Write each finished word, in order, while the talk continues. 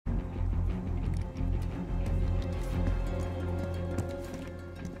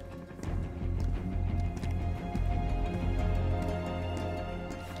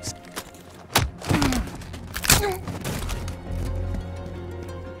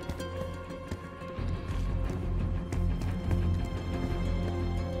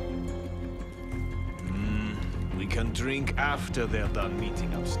can drink after they're done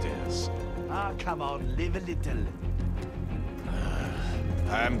meeting upstairs. Ah, come on, live a little.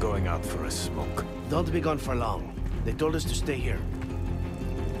 I'm going out for a smoke. Don't be gone for long. They told us to stay here.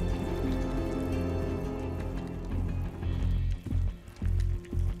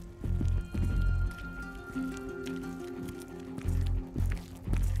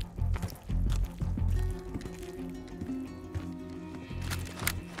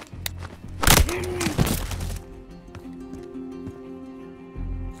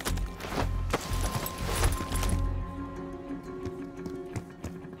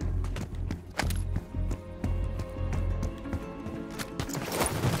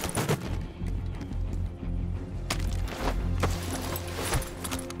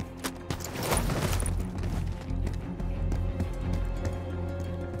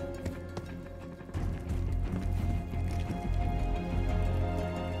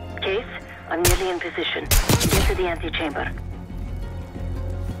 Case, I'm nearly in position. Into the antechamber.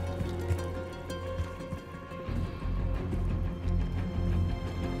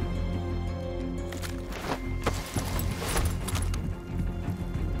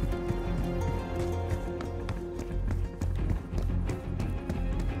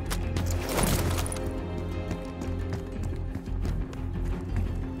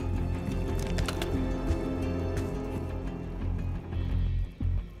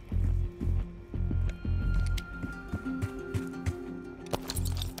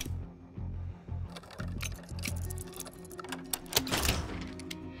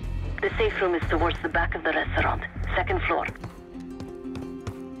 The safe room is towards the back of the restaurant, second floor.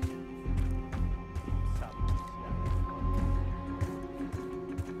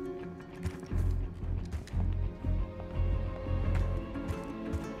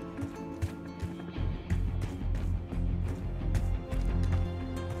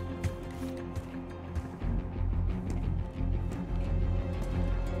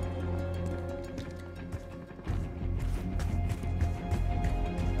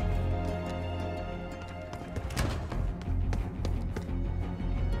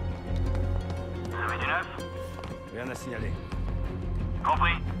 Rien à signaler.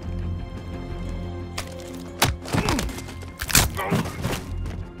 Compris.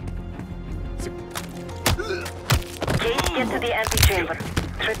 Case, get to the antechamber.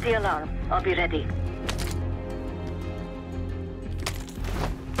 Trip the alarm. I'll be ready.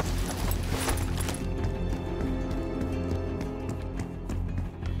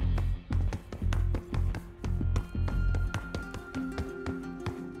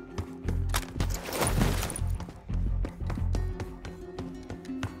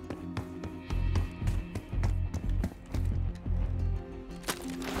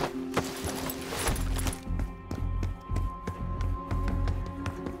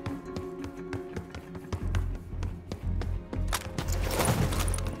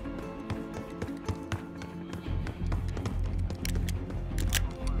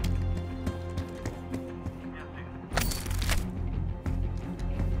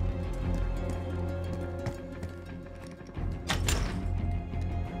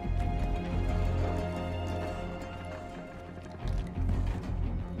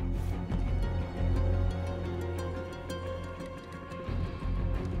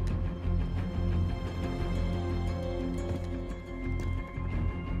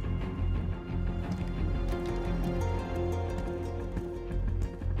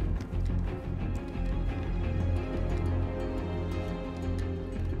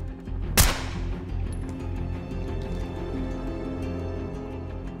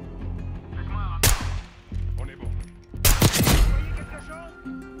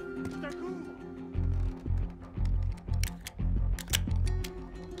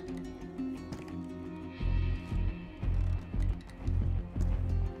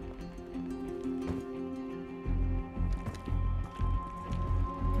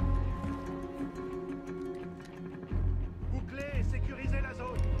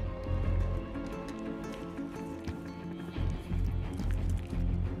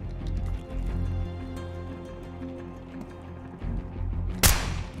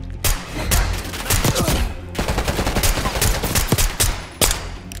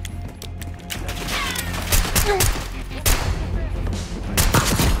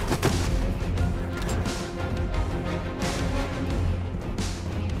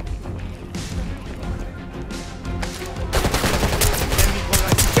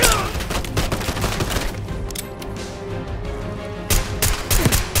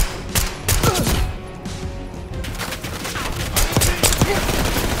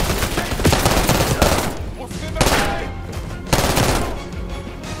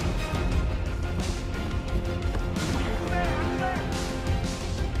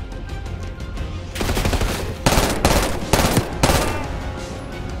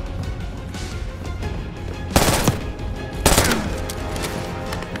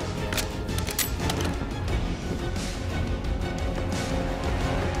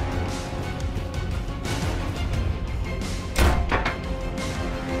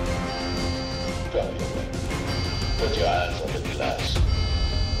 coming your way. Put your hands on the glass.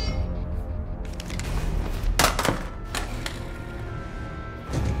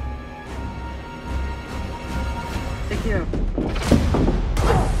 Secure.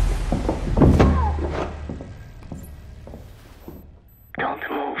 Don't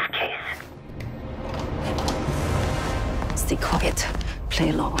move, Case. Stay quiet. Play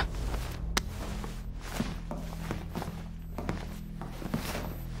along.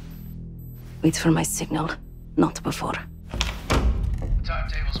 Wait for my signal, not before.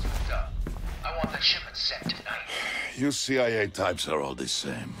 Timetable's moved up. I want that shipment sent tonight. You CIA types are all the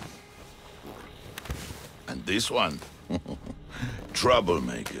same. And this one?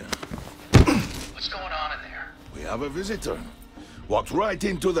 Troublemaker. What's going on in there? We have a visitor. Walked right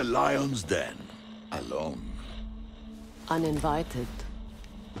into the lion's den. Alone. Uninvited.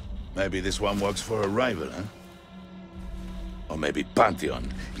 Maybe this one works for a rival, huh? Or maybe Pantheon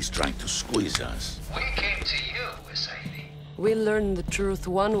is trying to squeeze us. We came to you, Sadie. We learn the truth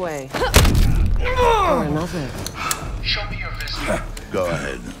one way. Or another. Show me your visitor. Go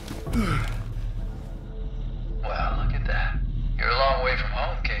ahead. Well, look at that. You're a long way from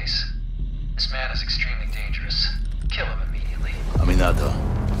home, Case. This man is extremely dangerous. Kill him immediately. Aminado.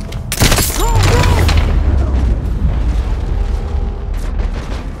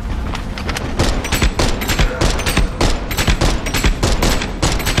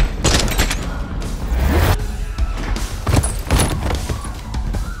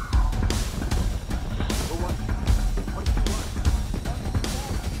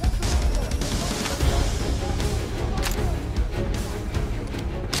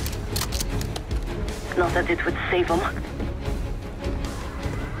 Not that it would save him.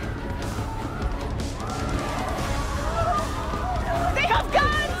 They have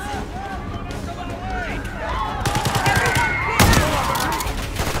guns!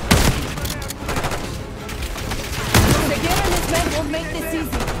 Seguin and his men won't make this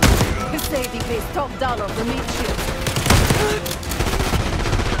easy. His safety pays top dollar for meat shields.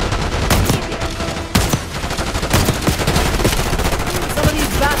 Some of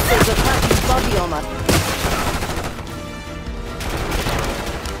these bastards are packing body armor.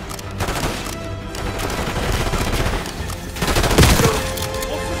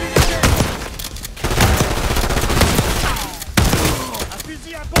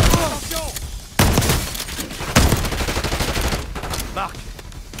 Marc!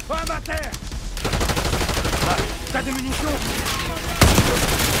 Femme à terre! Marc, t'as des munitions?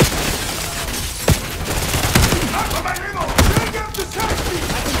 I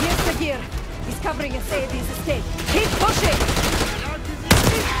can hear Seguin. He's covering a Sadie's escape. Keep pushing!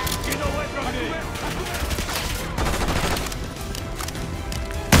 Get away from me!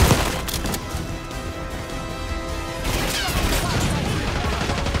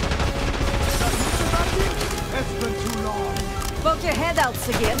 It's been too long. Poke your head out,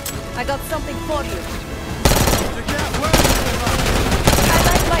 Seguin. I got something for you. I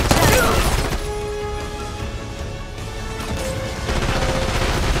like my chances.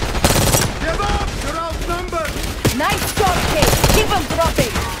 Give up! You're outnumbered! Nice job, Case. Keep them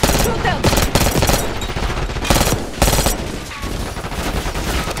dropping. Shoot them.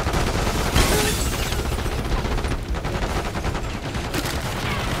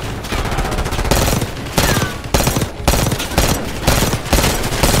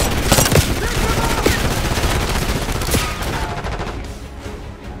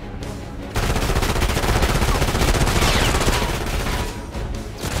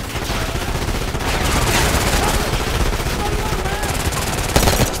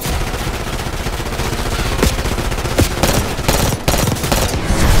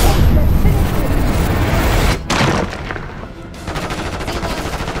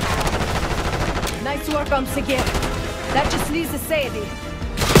 Nice work on Seguin. That just leaves the Sadie.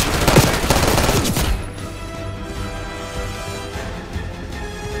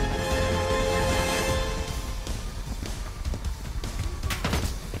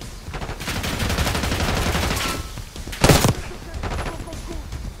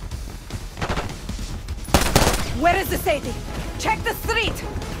 Where is the Sadie? Check the street!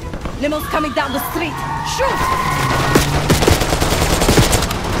 Limo's coming down the street! Shoot!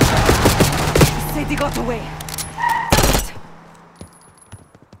 Sadie got away.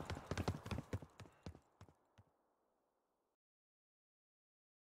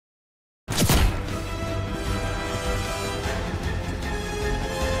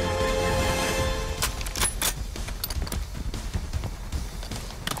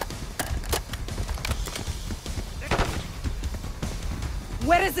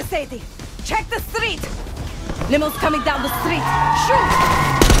 Where is the Sadie? Check the street! Limo's coming down the street! Shoot!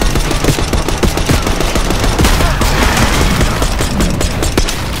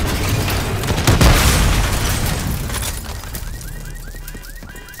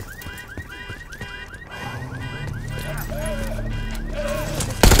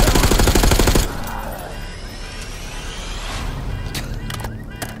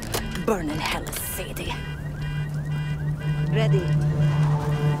 Burn in hell, Sadie. Ready. You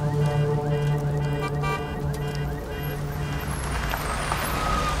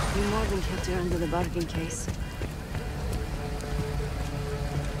more than kept her under the bargain case.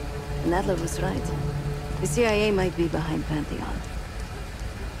 Nadler was right. The CIA might be behind Pantheon.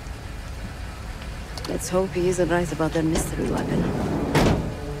 Let's hope he isn't right about their mystery weapon.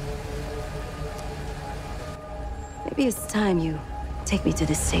 Maybe it's time you take me to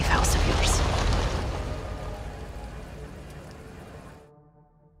this safe house of yours.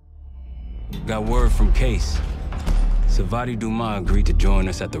 Got word from Case. Savati Dumas agreed to join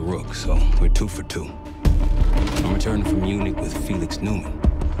us at the Rook, so we're 2 for 2. I'm returning from Munich with Felix Newman.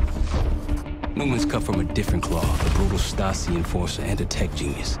 Newman's cut from a different cloth, a brutal Stasi enforcer and a tech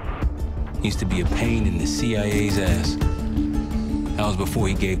genius. He used to be a pain in the CIA's ass. That was before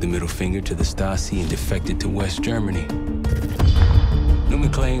he gave the middle finger to the Stasi and defected to West Germany. Newman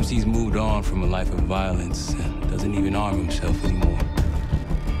claims he's moved on from a life of violence and doesn't even arm himself anymore.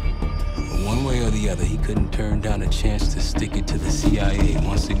 But one way or the other, he couldn't turn down a chance to stick it to the CIA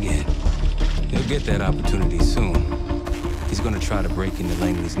once again. He'll get that opportunity soon. He's gonna try to break into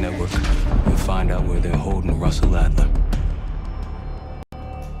Langley's network and find out where they're holding Russell Adler.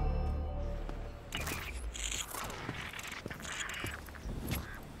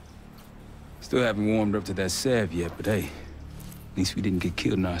 Still haven't warmed up to that salve yet, but hey, at least we didn't get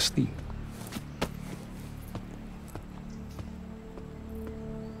killed in our sleep.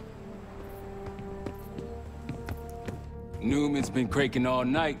 Newman's been cranking all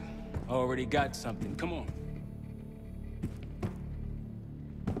night. Already got something. Come on.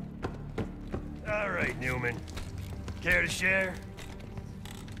 All right, Newman. Care to share?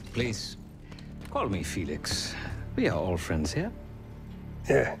 Please, call me Felix. We are all friends here.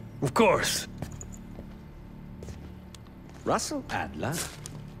 Yeah, of course. Russell Adler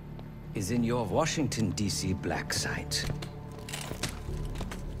is in your Washington, D.C. black site.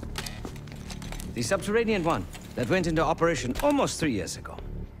 The subterranean one that went into operation almost 3 years ago.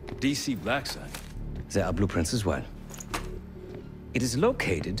 DC black site. There are blueprints as well. It is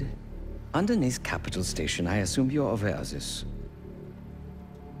located underneath Capitol Station. I assume you're aware of this.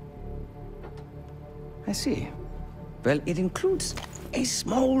 I see. Well, it includes a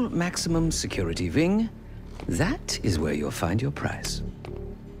small maximum security wing. That is where you'll find your prize.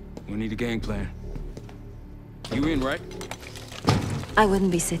 We need a game plan. You in, right? I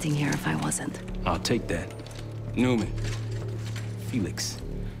wouldn't be sitting here if I wasn't. I'll take that. Newman. Felix.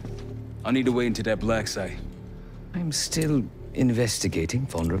 I need to wait into that black site. I'm still investigating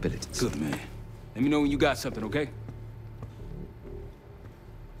vulnerabilities. Good, man. Let me know when you got something, okay?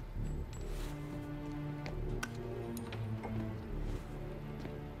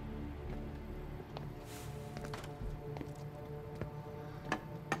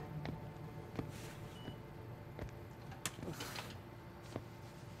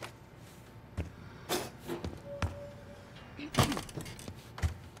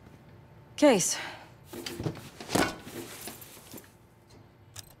 Case.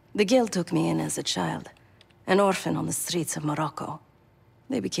 The Guild took me in as a child, an orphan on the streets of Morocco.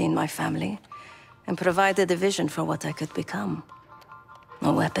 They became my family, and provided a vision for what I could become.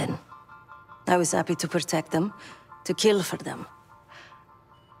 A weapon. I was happy to protect them, to kill for them.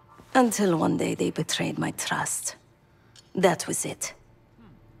 Until one day they betrayed my trust. That was it.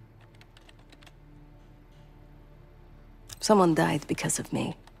 Someone died because of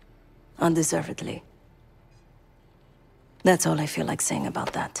me. Undeservedly. That's all I feel like saying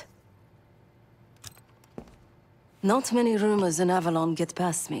about that. Not many rumors in Avalon get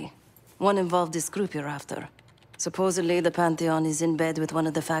past me. One involved this group you're after. Supposedly the Pantheon is in bed with one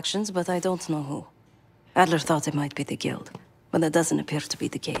of the factions, but I don't know who. Adler thought it might be the Guild, but that doesn't appear to be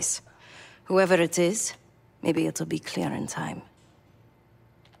the case. Whoever it is, maybe it'll be clear in time.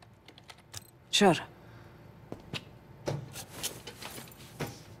 Sure.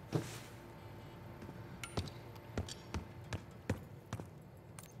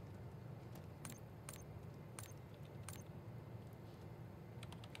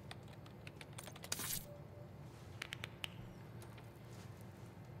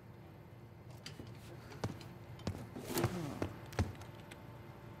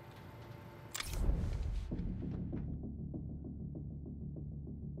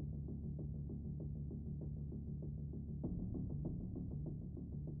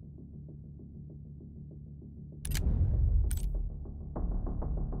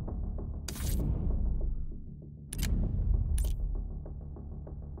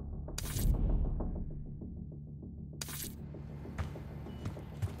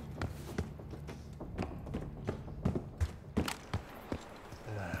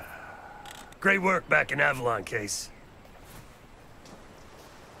 Great work back in Avalon, Case.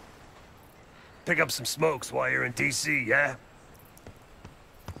 Pick up some smokes while you're in DC, yeah?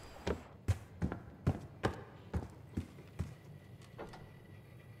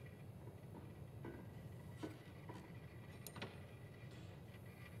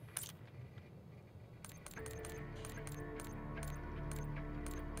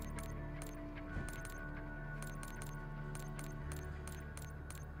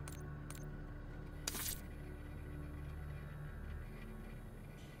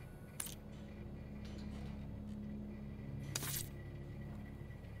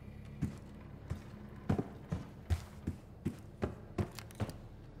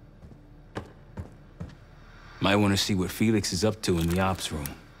 Might want to see what Felix is up to in the ops room.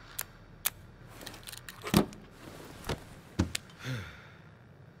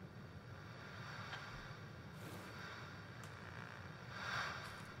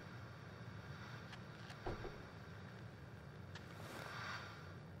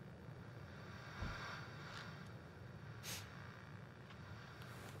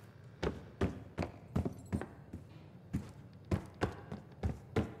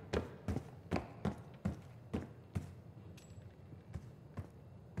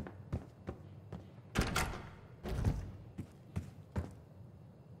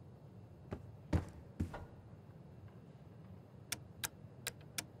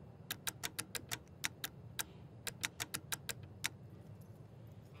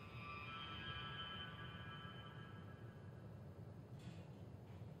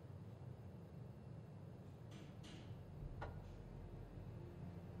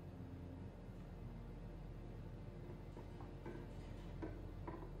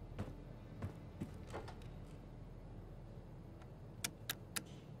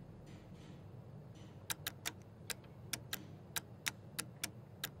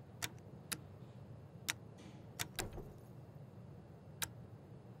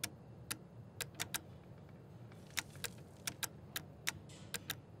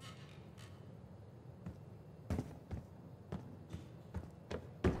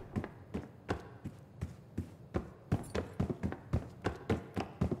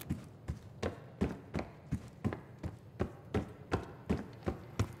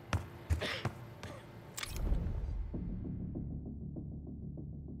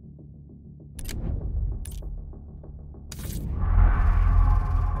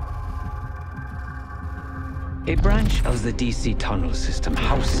 A branch of the DC tunnel system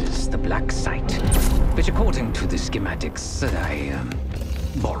houses the Black Site, which according to the schematics that I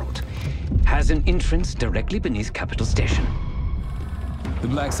borrowed, has an entrance directly beneath Capital Station. The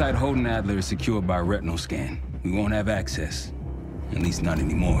Black Site holding Adler is secured by retinal scan. We won't have access. At least not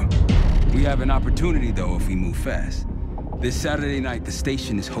anymore. We have an opportunity, though, if we move fast. This Saturday night, the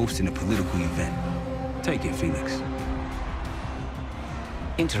station is hosting a political event. Take it, Felix.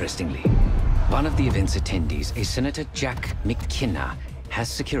 Interestingly, one of the event's attendees, a Senator Jack McKenna, has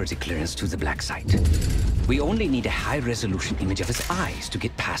security clearance to the Black Site. We only need a high-resolution image of his eyes to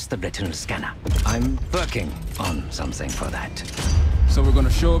get past the retinal scanner. I'm working on something for that. So we're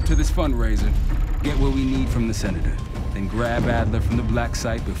gonna show up to this fundraiser, get what we need from the Senator, then grab Adler from the Black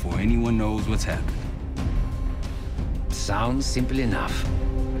Site before anyone knows what's happened. Sounds simple enough.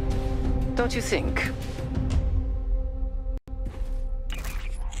 Don't you think?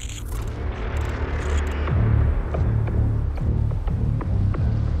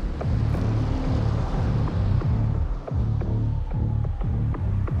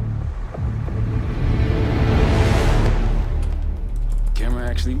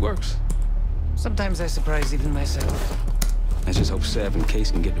 Actually works. Sometimes I surprise even myself. Let's just hope Sev and Case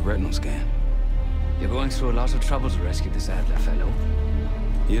can get the retinal scan. You're going through a lot of trouble to rescue this Adler fellow.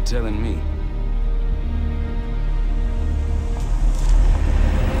 You're telling me.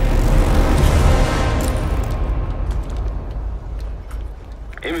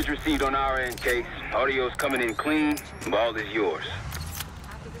 Image received on our end, Case. Audio's coming in clean. Ball is yours.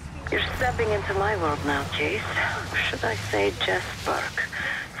 You're stepping into my world now, Case. Should I say Jess Burke,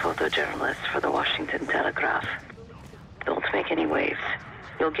 photojournalist for the Washington Telegraph. Don't make any waves.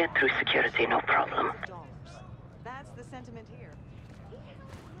 You'll get through security, no problem. That's the sentiment here.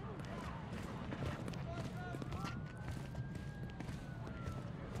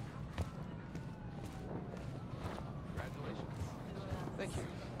 Congratulations. Thank you.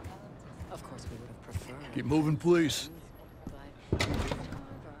 Of course, we would have preferred. Keep moving, please.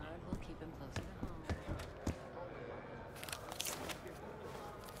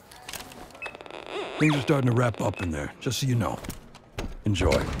 Things are starting to wrap up in there, just so you know.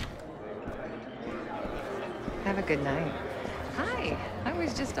 Enjoy. Have a good night. Hi. I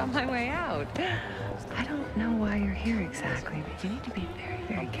was just on my way out. I don't know why you're here exactly, but you need to be very,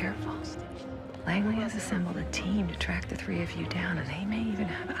 very careful. Langley has assembled a team to track the three of you down, and they may even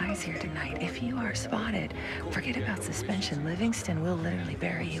have eyes here tonight. If you are spotted, forget about suspension. Livingston will literally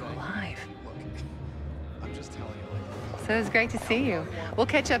bury you alive. I'm just telling you. So it's great to see you. We'll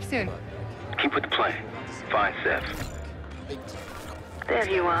catch up soon. Keep with the plan. Fine, Seth. There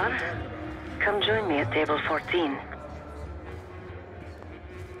you are. Come join me at table 14.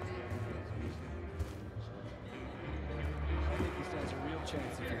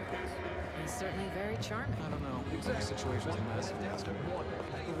 He's certainly very charming. I don't know. The exact situation's a mess.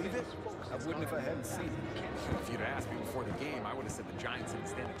 Believe it? I wouldn't if I hadn't seen it. If you'd asked me before the game, I would have said the Giants didn't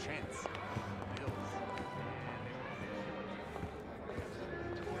stand a chance.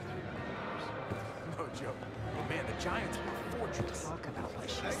 No joke. But man, the Giants were a fortress. Talk about what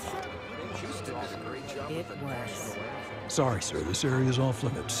she said. Houston did a great job It with the was. Sorry, sir. This area is off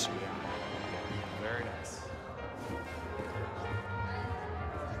limits. Very nice.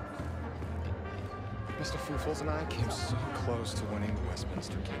 Mr. Foofles and I came so close to winning the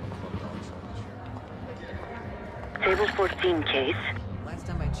Westminster Game Club Dog Show. Table 14 case. Last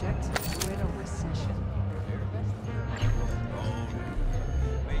time I checked, we're in a recession.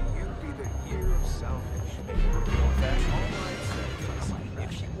 May you be the year of salvation. That's all I say.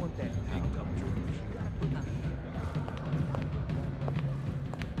 If you want that picked up, George, you gotta put that.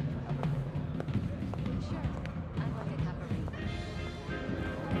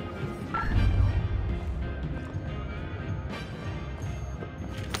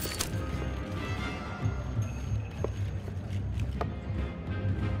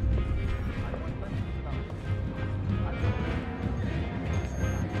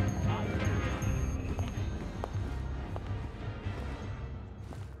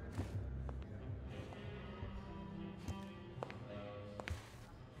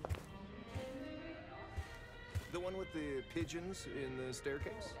 The one with the pigeons in the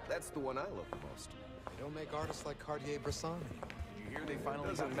staircase? That's the one I love the most. They don't make artists like Cartier-Bresson anymore. Did you hear they finally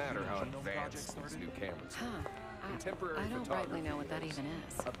Doesn't matter how genome advanced project these new cameras are. Contemporary I don't photography rightly know what that even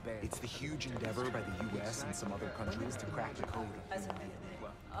is. It's the huge endeavor by the U.S. and some other countries to crack the code.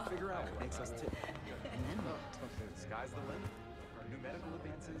 Well, figure out what makes us tick. And then what? The sky's the limit. Our new medical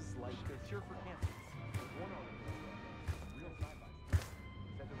advances like a cure for cancer. One article, real sci-fi,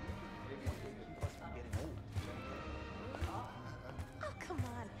 said the research may one day keep us from getting old. Oh, come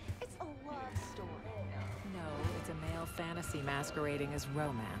on. It's a love story. No, it's a male fantasy masquerading as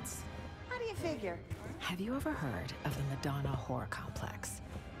romance. How do you figure? Have you ever heard of the Madonna Horror Complex?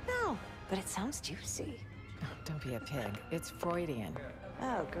 No, but it sounds juicy. Oh, don't be a pig. It's Freudian.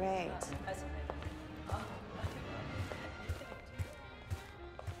 Oh, great.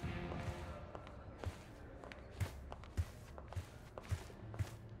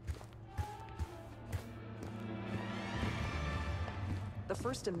 The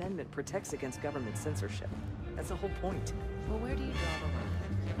First Amendment protects against government censorship. That's the whole point. Well, where do you draw the line?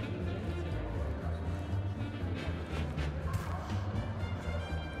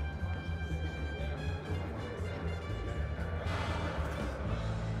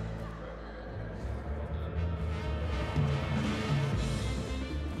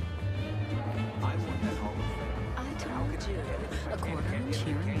 I told you. A quarter inch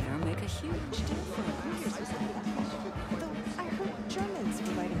here and there make a huge difference. Though I heard Germans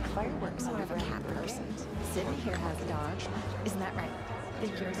were lighting fireworks More of a over cat person. Sydney here has a dog. Isn't that right?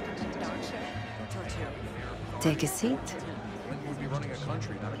 Think yours comes with a dog show? Torture. Take a seat. We'd be running a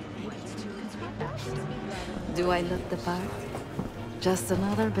country, not a community. Do I look the part? Just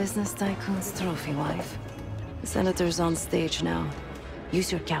another business tycoon's trophy wife. The senator's on stage now.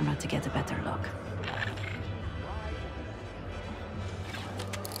 Use your camera to get a better look.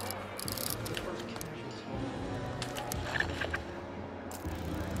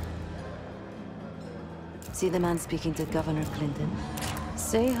 See the man speaking to Governor Clinton?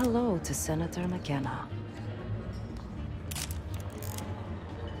 Say hello to Senator McKenna.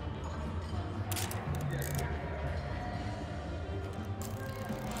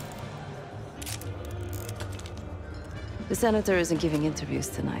 The senator isn't giving interviews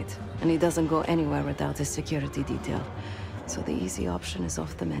tonight, and he doesn't go anywhere without his security detail. So the easy option is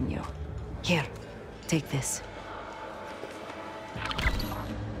off the menu. Here, take this.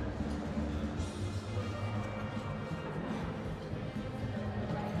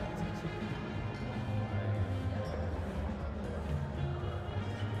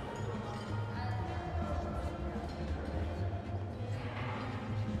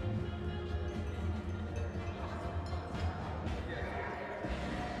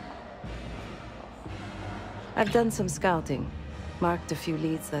 I've done some scouting. Marked a few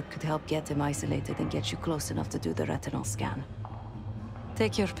leads that could help get him isolated and get you close enough to do the retinal scan.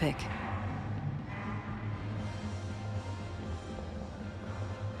 Take your pick.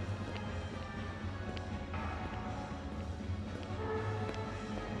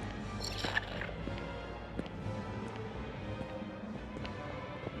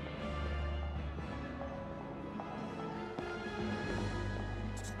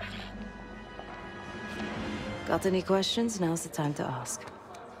 Got any questions? Now's the time to ask.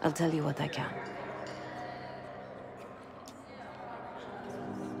 I'll tell you what I can.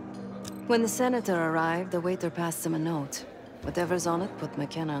 When the senator arrived, the waiter passed him a note. Whatever's on it put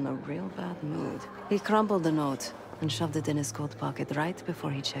McKenna in a real bad mood. He crumpled the note and shoved it in his coat pocket right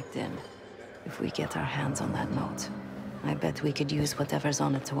before he checked in. If we get our hands on that note, I bet we could use whatever's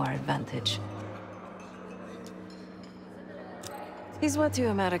on it to our advantage. He's what you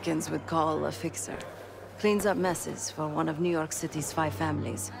Americans would call a fixer. Cleans up messes for one of New York City's 5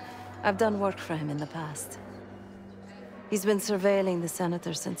 families. I've done work for him in the past. He's been surveilling the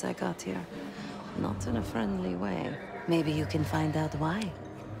senator since I got here. Not in a friendly way. Maybe you can find out why.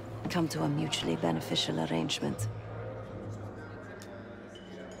 Come to a mutually beneficial arrangement.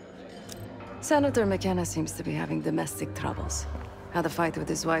 Senator McKenna seems to be having domestic troubles. Had a fight with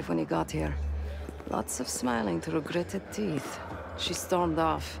his wife when he got here. Lots of smiling through gritted teeth. She stormed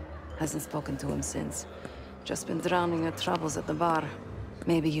off. Hasn't spoken to him since. Just been drowning her troubles at the bar.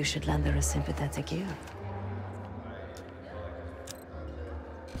 Maybe you should lend her a sympathetic ear.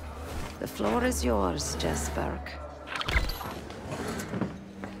 The floor is yours, Jess Burke.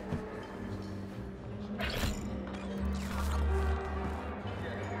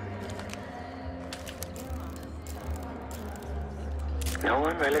 No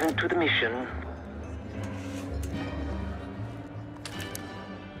one relevant to the mission.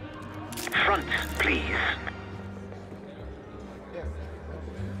 Front, please.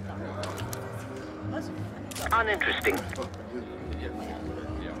 Uninteresting.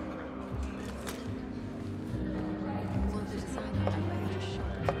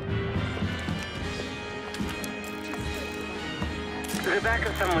 The back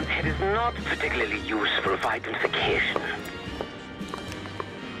of someone's head is not particularly useful for identification.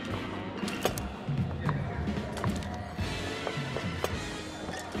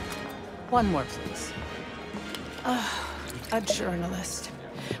 One more, please. A journalist.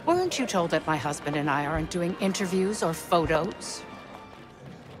 Weren't you told that my husband and I aren't doing interviews or photos?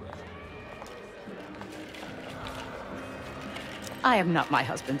 I am not my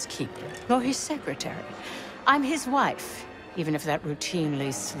husband's keeper, nor his secretary. I'm his wife, even if that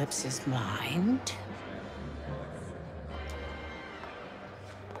routinely slips his mind.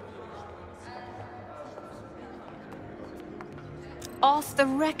 Off the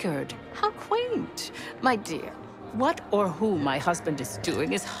record. How quaint. My dear, what or who my husband is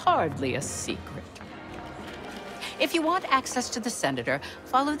doing is hardly a secret. If you want access to the senator,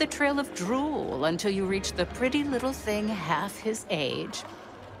 follow the trail of drool until you reach the pretty little thing half his age.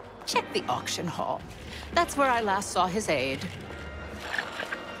 Check the auction hall. That's where I last saw his aide.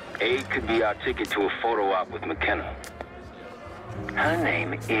 Aide could be our ticket to a photo op with McKenna. Her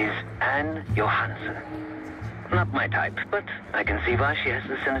name is Anne Johansson. Not my type, but I can see why she has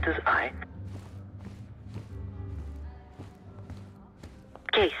the senator's eye.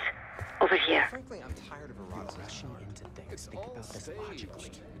 Case, over here. Frankly, I'm tired of erotic rushing into things. Think about this logically.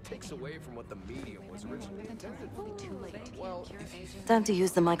 It takes away from what the medium was originally intended for. Well, Time to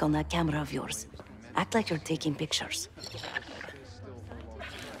use the mic on that camera of yours. Act like you're taking pictures.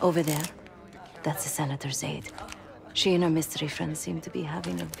 Over there, that's the senator's aide. She and her mystery friend seem to be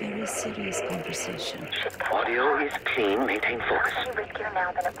having a very serious conversation. Audio is clean. Maintain focus. It's riskier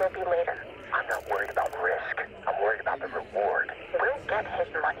now than it will be later. I'm not worried about risk. I'm worried about the reward. We'll get his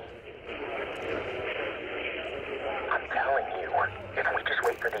money. I'm telling you, if we just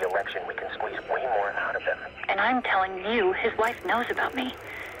wait for the election, we can squeeze way more out of him. And I'm telling you, his wife knows about me.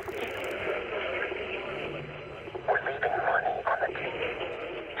 We're leaving money on the table.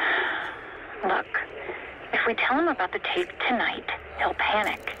 Look, if we tell him about the tape tonight, he'll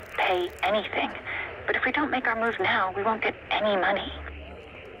panic, pay anything. But if we don't make our move now, we won't get any money.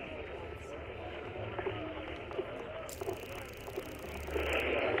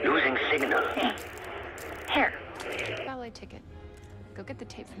 Losing signal. Hey. Here. Valet ticket. Go get the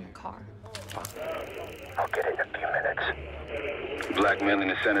tape from your car. I'll get it in a few minutes. Blackmailing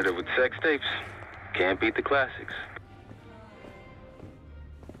the senator with sex tapes. Can't beat the classics.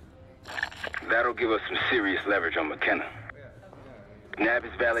 That'll give us some serious leverage on McKenna. Nab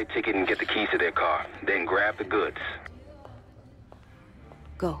his valet ticket and get the keys to their car. Then grab the goods.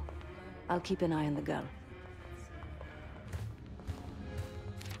 Go. I'll keep an eye on the girl.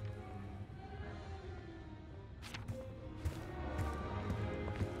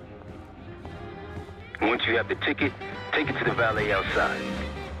 you have the ticket, take it to the valet outside.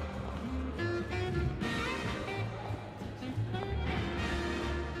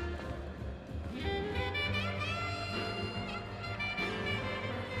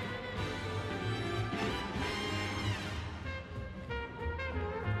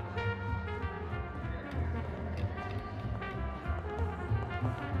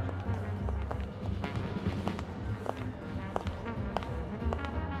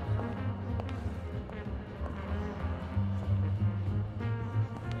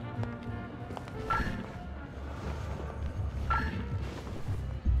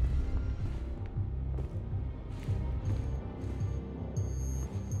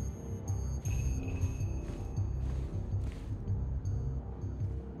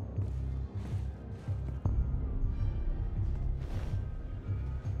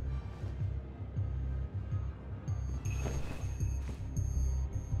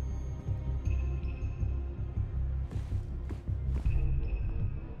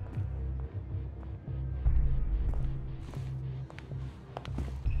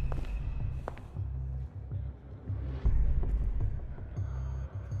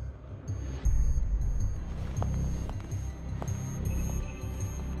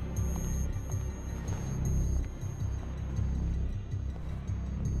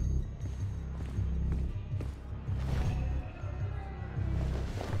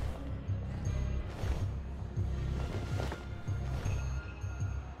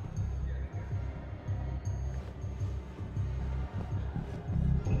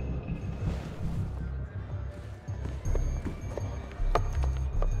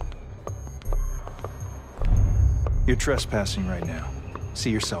 You're trespassing right now. See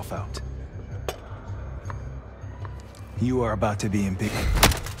yourself out. You are about to be in big...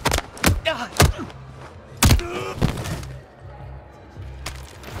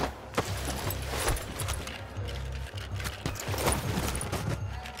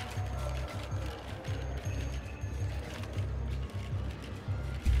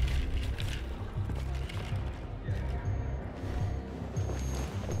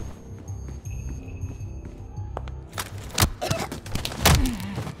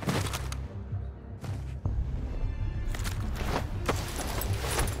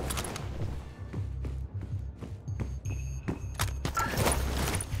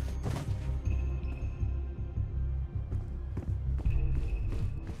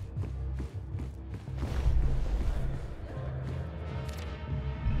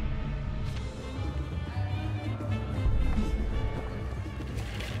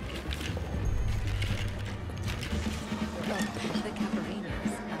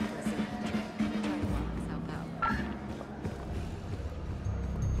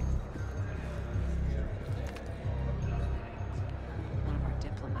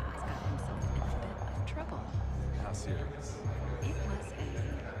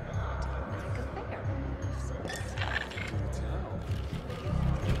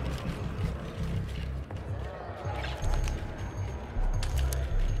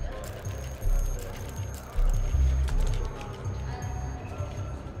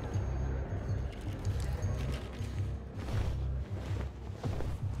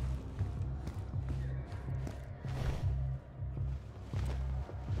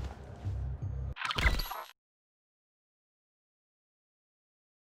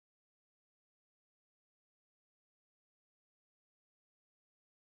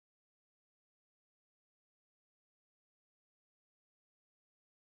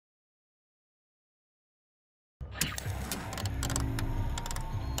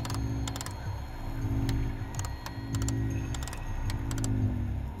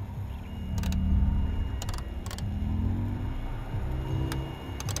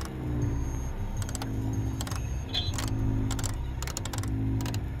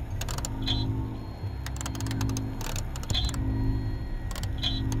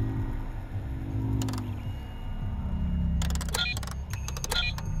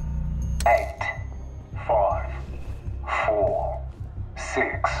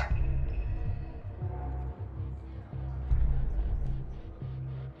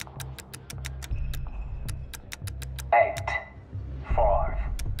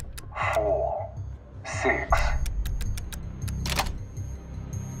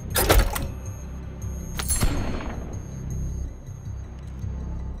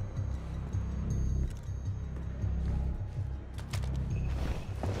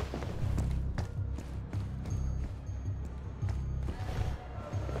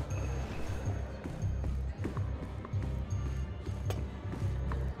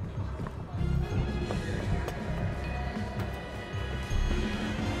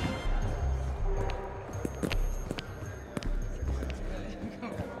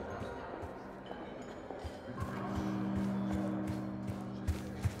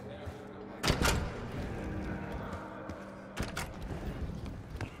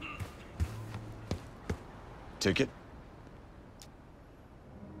 Ticket?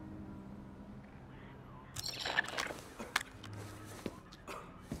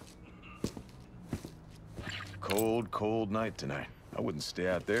 Cold, cold night tonight. I wouldn't stay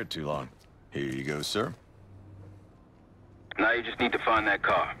out there too long. Here you go, sir. Now you just need to find that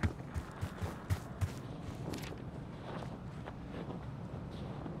car.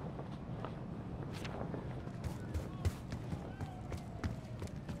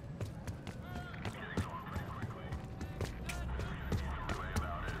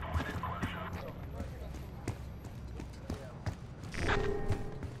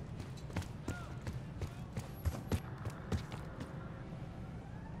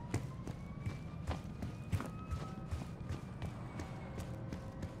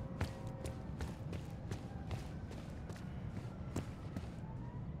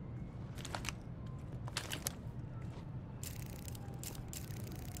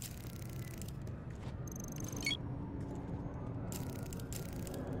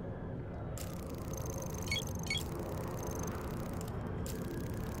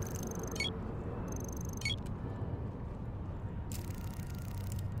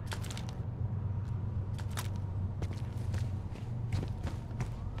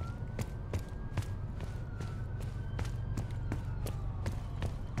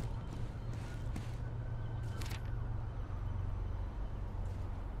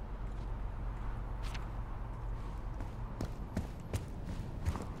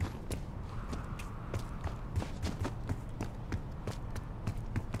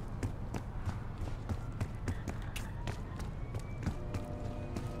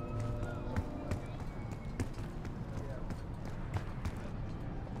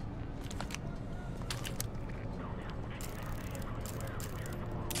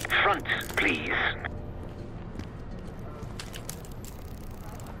 Front, please.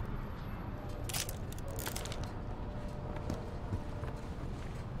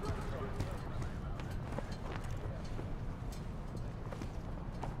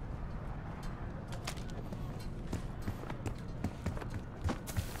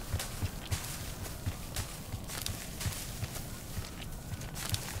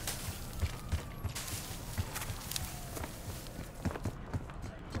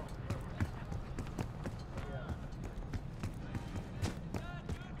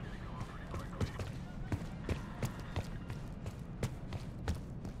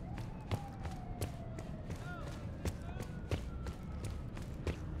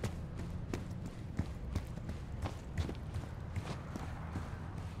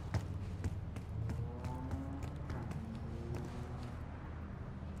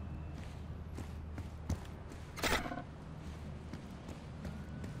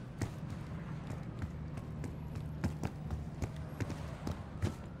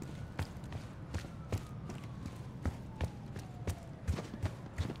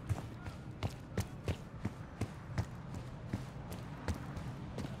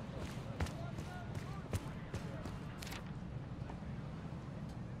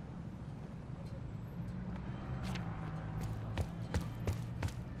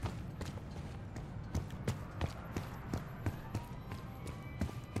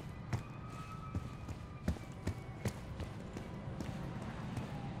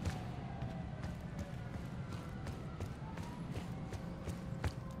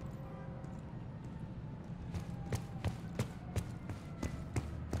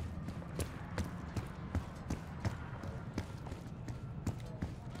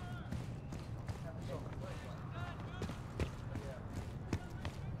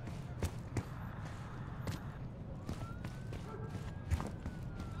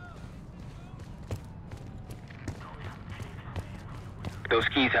 Those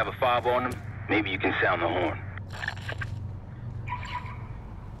keys have a fob on them. Maybe you can sound the horn.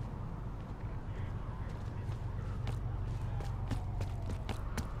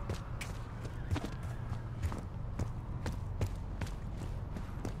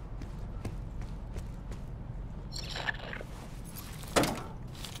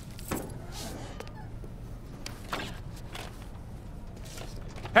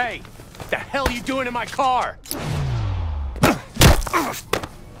 Hey! The hell are you doing in my car?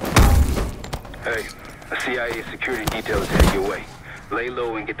 Hey, a CIA security detail is heading your way. Lay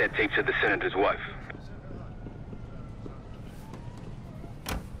low and get that tape to the senator's wife.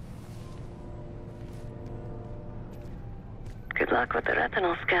 Good luck with the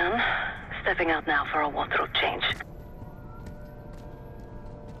retinal scan. Stepping out now for a wardrobe change.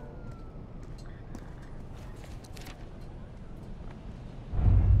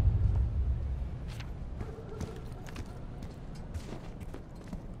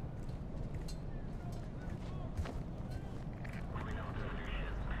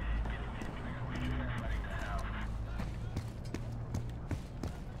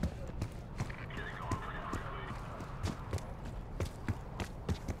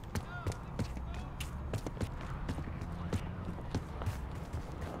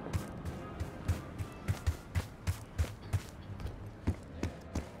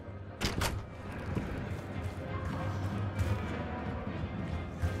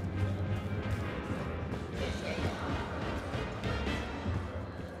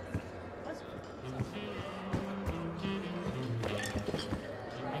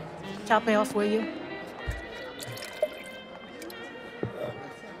 Top me off, will you?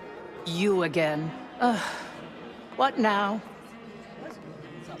 You again. What now?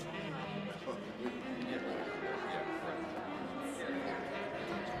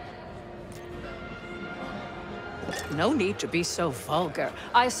 No need to be so vulgar.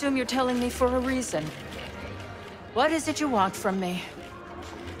 I assume you're telling me for a reason. What is it you want from me?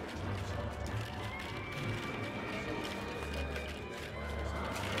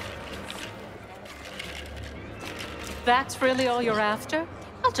 That's really all you're after?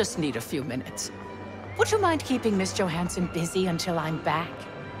 I'll just need a few minutes. Would you mind keeping Miss Johansson busy until I'm back?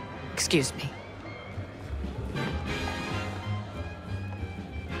 Excuse me.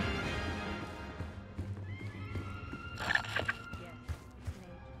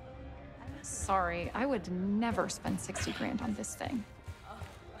 Sorry, I would never spend 60 grand on this thing.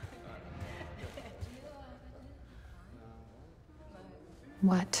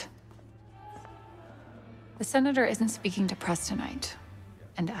 What? The senator isn't speaking to press tonight.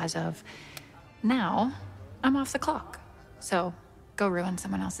 And as of now, I'm off the clock. So go ruin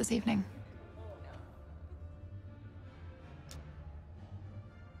someone else's evening.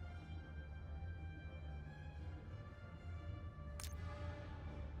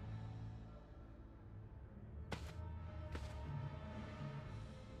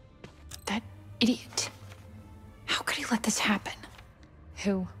 That idiot. How could he let this happen?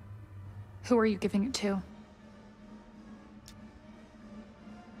 Who? Who are you giving it to?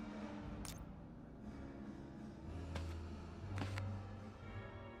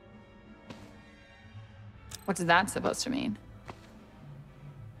 What's that supposed to mean?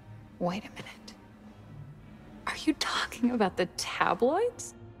 Wait a minute. Are you talking about the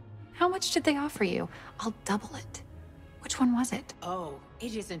tabloids? How much did they offer you? I'll double it. Which one was it? Oh,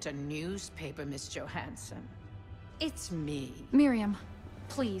 it isn't a newspaper, Miss Johansson. It's me. Miriam,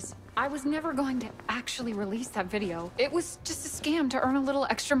 please. I was never going to actually release that video. It was just a scam to earn a little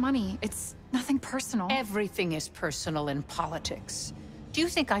extra money. It's nothing personal. Everything is personal in politics. Do you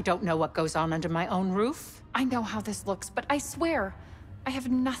think I don't know what goes on under my own roof? I know how this looks, but I swear, I have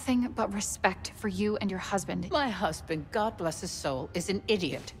nothing but respect for you and your husband. My husband, God bless his soul, is an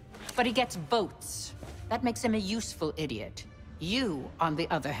idiot. But he gets votes. That makes him a useful idiot. You, on the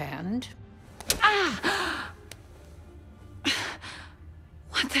other hand... Ah!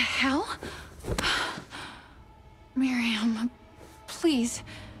 What the hell? Miriam, please,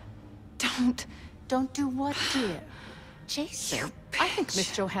 don't... Don't do what, dear? Jason, I think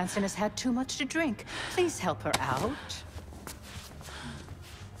Miss Johansson has had too much to drink. Please help her out.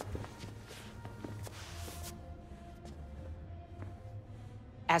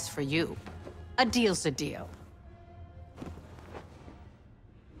 As for you, a deal's a deal.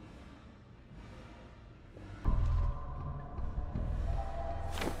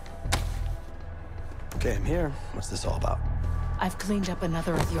 Okay, I'm here. What's this all about? I've cleaned up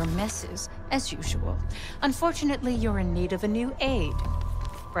another of your messes, as usual. Unfortunately, you're in need of a new aide.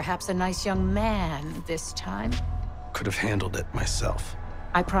 Perhaps a nice young man this time. Could have handled it myself.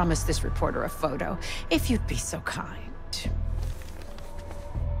 I promised this reporter a photo, if you'd be so kind.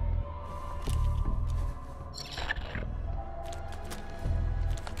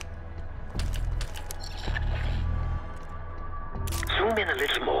 Zoom in a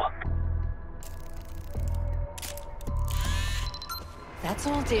little more. That's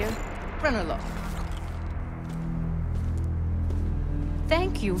all, dear. Run along.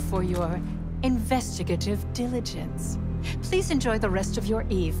 Thank you for your investigative diligence. Please enjoy the rest of your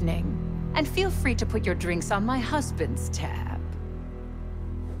evening. And feel free to put your drinks on my husband's tab.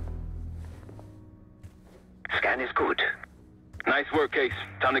 Scan is good. Nice work, Case.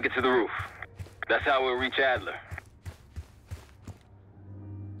 Time to get to the roof. That's how we'll reach Adler.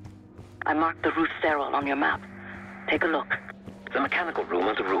 I marked the roof stairwell on your map. Take a look. The mechanical room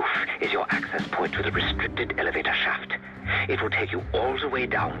on the roof is your access point to the restricted elevator shaft. It will take you all the way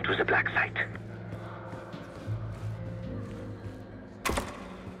down to the black site.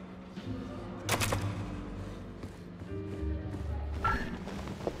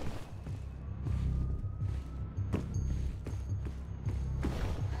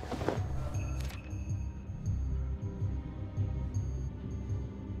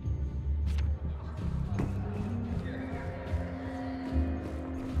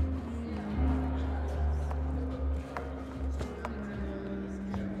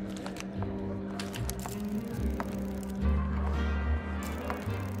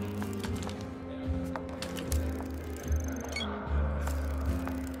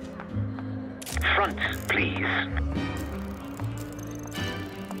 Front, please.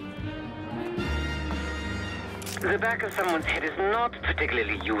 The back of someone's head is not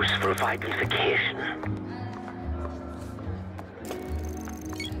particularly useful for identification.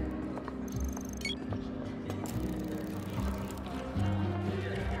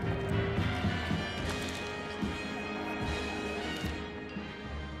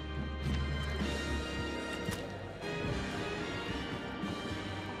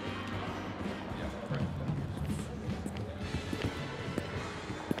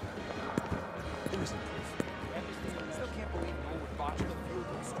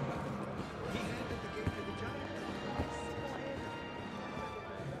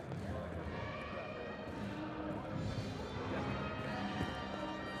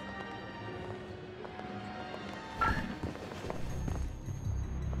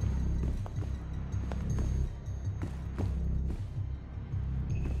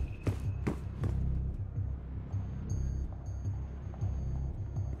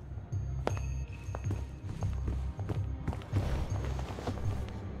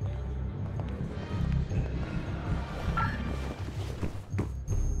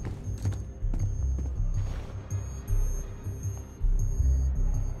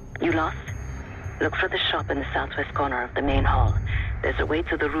 You lost? Look for the shop in the southwest corner of the main hall. There's a way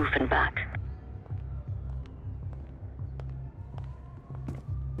to the roof and back.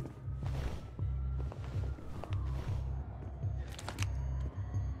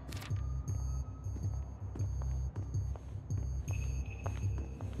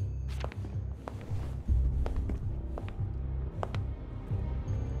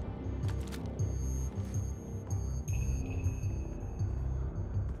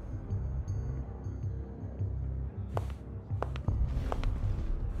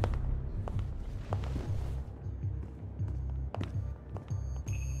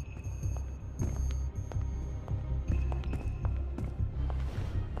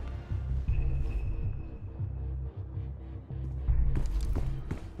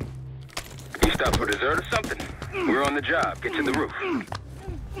 Stop for dessert or something? We're on the job. Get to the roof.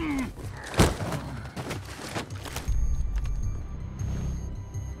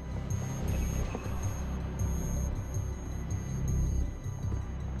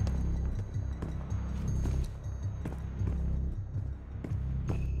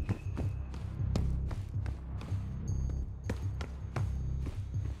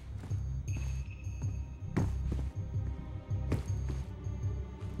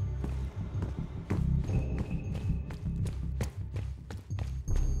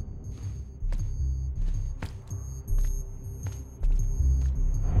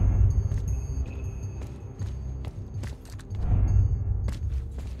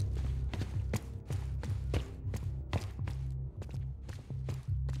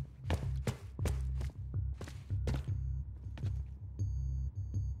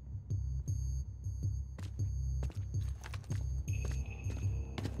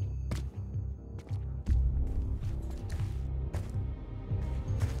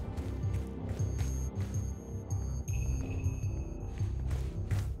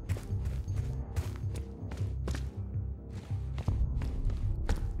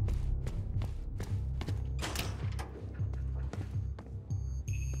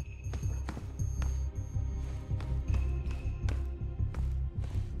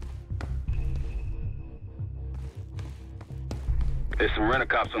 There's some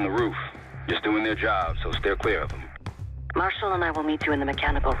rent-a-cops on the roof. Just doing their job, so steer clear of them. Marshall and I will meet you in the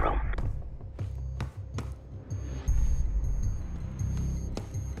mechanical room.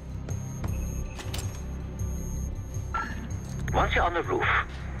 Once you're on the roof,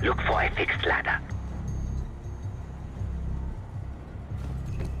 look for a fixed ladder.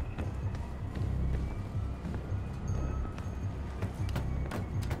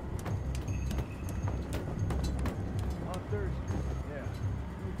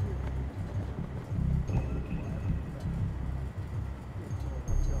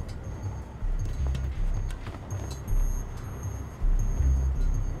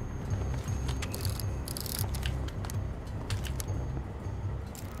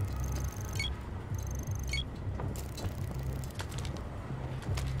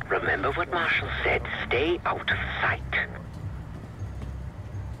 Remember what Marshall said, stay out of sight.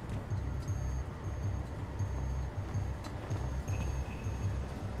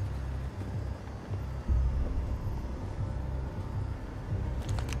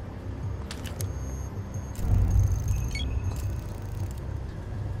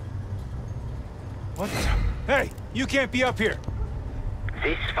 What the? Hey, you can't be up here.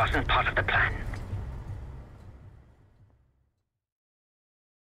 This wasn't part of the plan.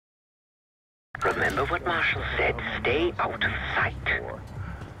 Remember what Marshall said, stay out of sight.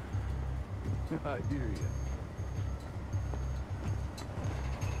 I hear you.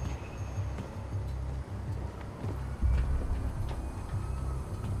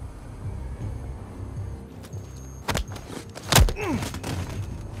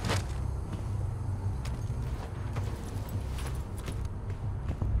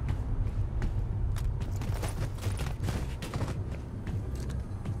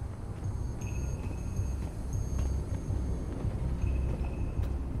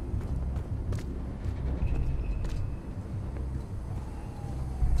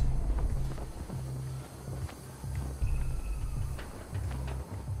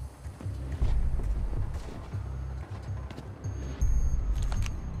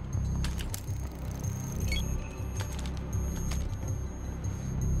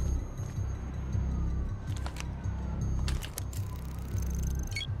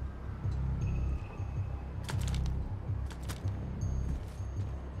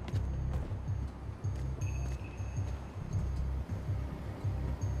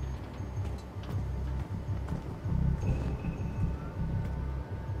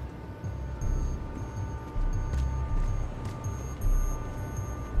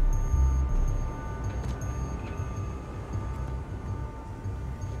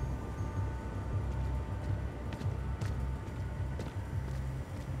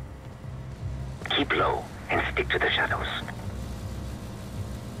 keep low and stick to the shadows.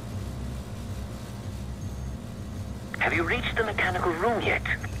 Have you reached the mechanical room yet?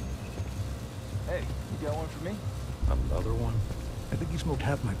 Hey, you got one for me? Another one? I think you smoked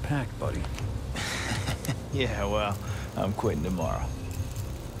half my pack, buddy. Yeah, well, I'm quitting tomorrow.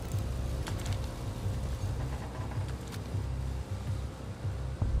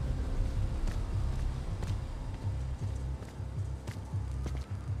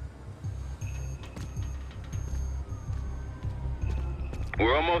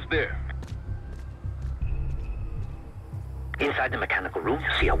 We're almost there. Inside the mechanical room,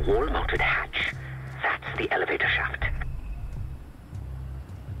 you see a wall-mounted hatch. That's the elevator shaft.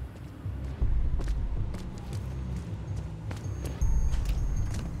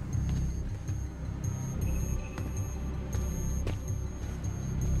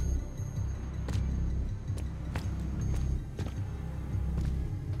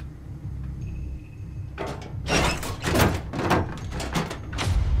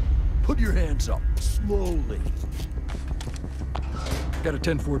 Put your hands up, slowly. Got a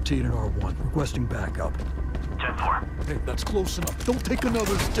 1014 and R1, requesting backup. 10-4. Hey, that's close enough. Don't take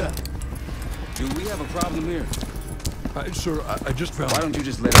another step. Do we have a problem here? Sir, I just found... Why don't you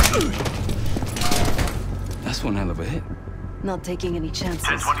just let us do it? That's one hell of a hit. Not taking any chances.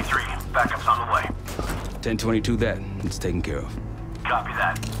 10-23. Backup's on the way. 1022 that. It's taken care of. Copy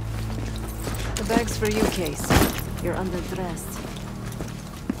that. The bag's for you, Case. You're underdressed.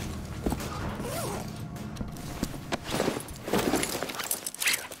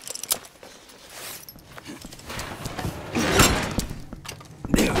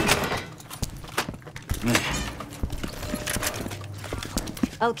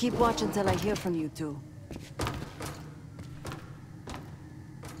 I'll keep watch until I hear from you two.